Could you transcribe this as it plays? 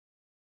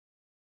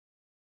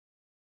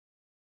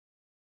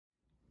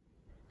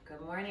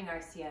morning,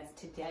 RCS.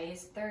 Today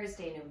is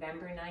Thursday,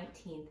 November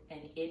 19th, and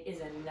it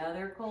is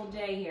another cold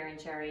day here in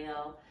Cherry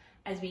Hill.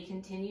 As we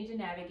continue to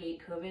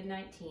navigate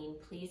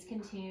COVID-19, please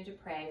continue to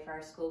pray for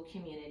our school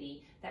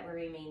community that we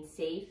remain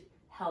safe,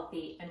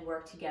 healthy, and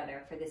work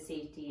together for the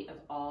safety of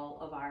all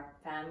of our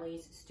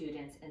families,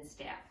 students, and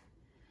staff.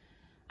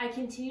 I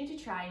continue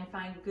to try and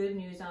find good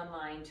news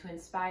online to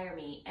inspire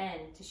me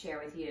and to share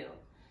with you.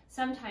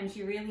 Sometimes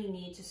you really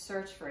need to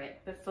search for it,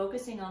 but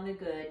focusing on the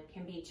good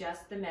can be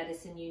just the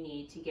medicine you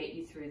need to get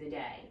you through the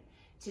day.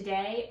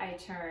 Today, I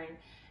turn,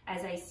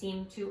 as I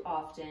seem to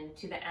often,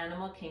 to the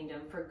animal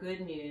kingdom for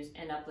good news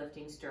and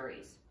uplifting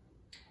stories.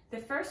 The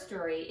first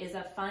story is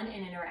a fun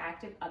and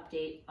interactive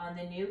update on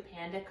the new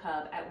panda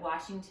cub at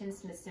Washington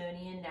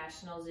Smithsonian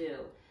National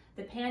Zoo.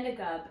 The panda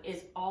cub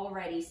is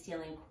already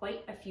stealing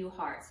quite a few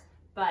hearts,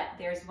 but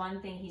there's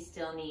one thing he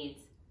still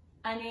needs: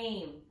 a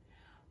name.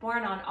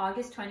 Born on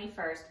August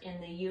 21st in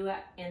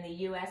the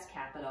U.S.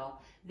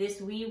 Capitol, this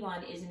wee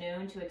one is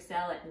known to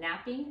excel at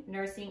napping,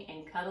 nursing,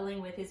 and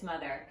cuddling with his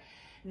mother.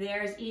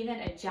 There's even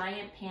a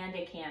giant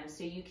Panda Cam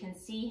so you can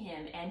see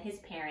him and his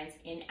parents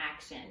in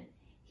action.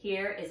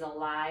 Here is a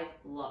live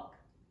look.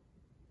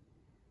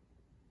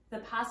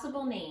 The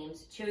possible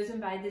names chosen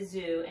by the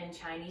zoo and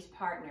Chinese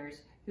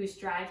partners who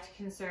strive to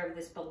conserve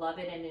this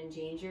beloved and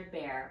endangered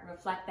bear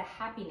reflect the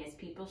happiness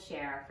people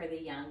share for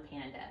the young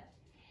panda.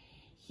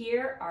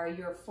 Here are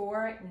your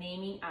 4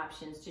 naming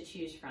options to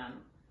choose from: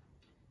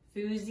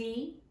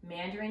 Fuzi,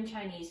 Mandarin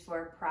Chinese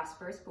for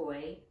prosperous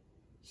boy;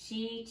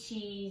 Shi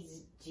Chi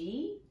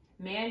Ji,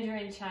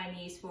 Mandarin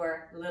Chinese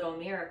for little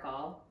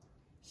miracle;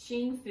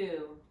 Xing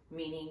Fu,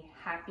 meaning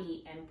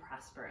happy and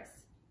prosperous;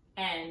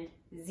 and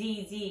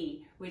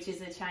Zizi, which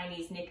is a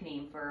Chinese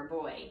nickname for a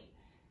boy.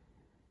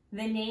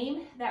 The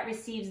name that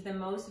receives the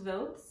most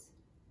votes,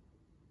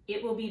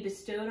 it will be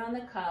bestowed on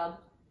the cub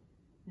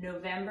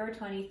November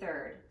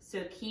 23rd,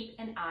 so keep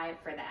an eye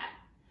for that.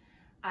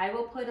 I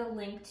will put a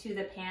link to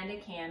the Panda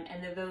Cam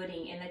and the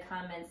voting in the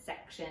comments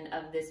section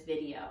of this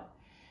video.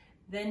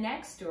 The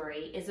next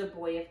story is a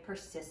boy of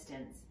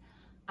persistence.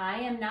 I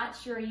am not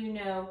sure you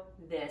know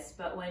this,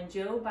 but when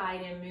Joe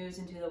Biden moves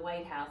into the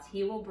White House,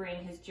 he will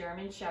bring his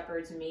German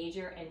Shepherds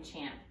Major and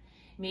Champ.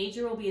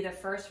 Major will be the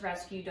first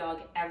rescue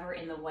dog ever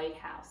in the White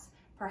House.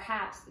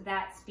 Perhaps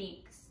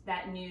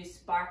that news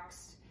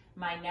sparks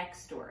my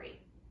next story.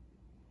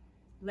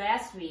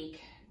 Last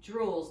week,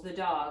 Drools, the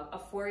dog, a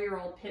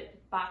 4-year-old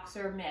pit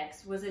boxer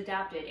mix, was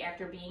adopted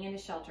after being in a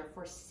shelter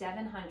for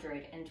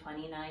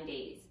 729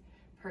 days.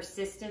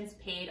 Persistence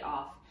paid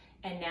off,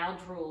 and now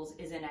Drools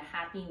is in a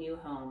happy new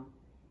home.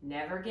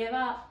 Never give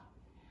up.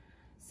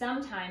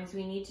 Sometimes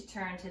we need to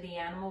turn to the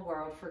animal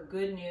world for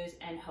good news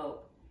and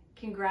hope.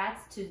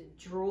 Congrats to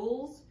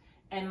Drools,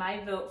 and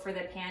my vote for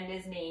the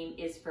panda's name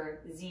is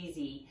for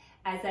Zizi.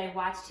 As I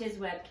watched his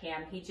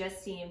webcam, he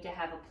just seemed to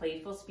have a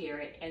playful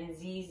spirit, and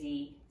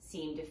Zizi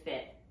seemed to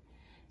fit.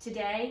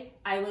 Today,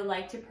 I would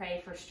like to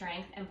pray for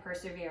strength and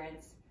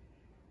perseverance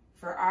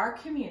for our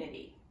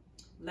community.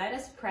 Let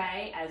us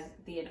pray as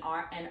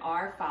an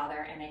Our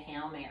Father and a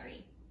Hail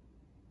Mary.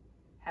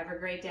 Have a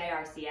great day,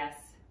 RCS.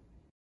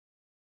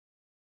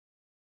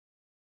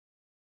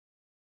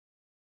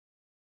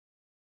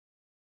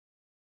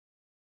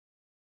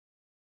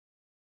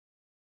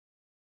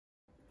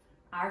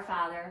 Our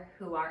Father,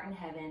 who art in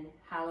heaven,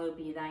 hallowed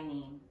be thy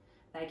name.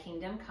 Thy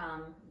kingdom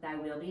come, thy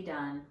will be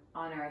done,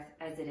 on earth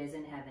as it is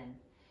in heaven.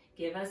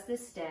 Give us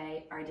this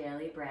day our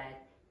daily bread,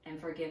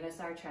 and forgive us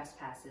our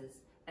trespasses,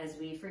 as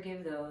we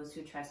forgive those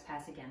who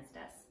trespass against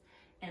us.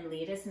 And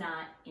lead us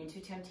not into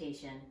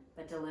temptation,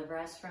 but deliver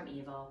us from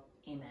evil.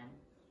 Amen.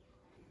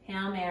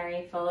 Hail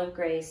Mary, full of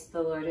grace,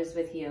 the Lord is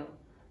with you.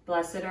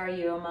 Blessed are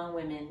you among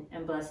women,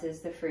 and blessed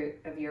is the fruit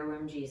of your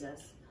womb,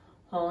 Jesus.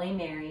 Holy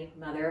Mary,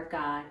 Mother of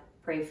God,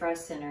 pray for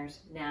us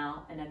sinners,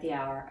 now and at the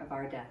hour of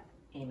our death.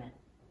 Amen.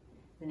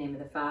 In the name of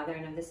the Father,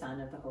 and of the Son,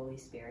 and of the Holy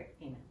Spirit.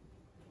 Amen.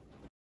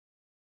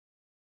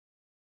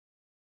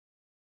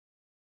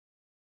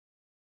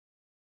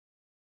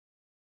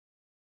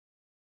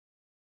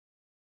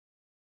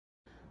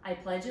 I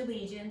pledge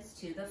allegiance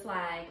to the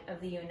flag of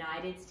the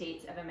United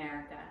States of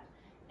America,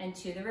 and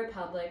to the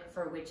republic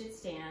for which it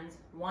stands,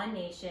 one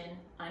nation,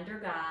 under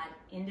God,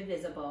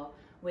 indivisible,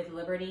 with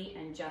liberty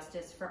and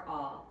justice for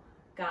all.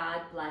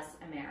 God bless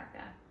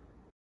America.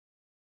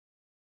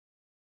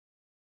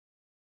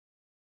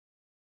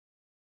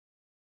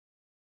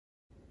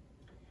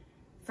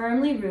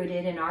 Firmly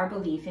rooted in our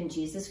belief in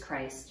Jesus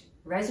Christ,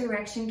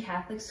 Resurrection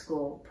Catholic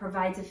School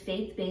provides a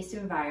faith-based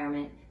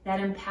environment that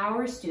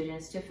empowers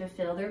students to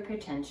fulfill their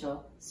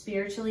potential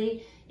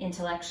spiritually,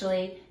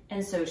 intellectually,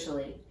 and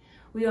socially.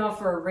 We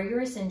offer a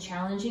rigorous and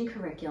challenging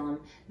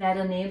curriculum that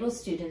enables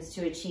students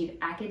to achieve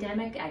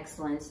academic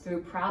excellence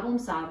through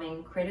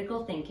problem-solving,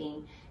 critical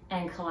thinking,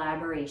 and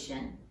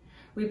collaboration.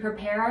 We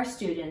prepare our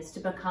students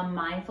to become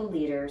mindful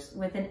leaders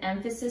with an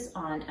emphasis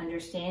on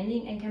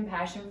understanding and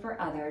compassion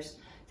for others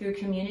through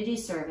community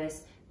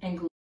service and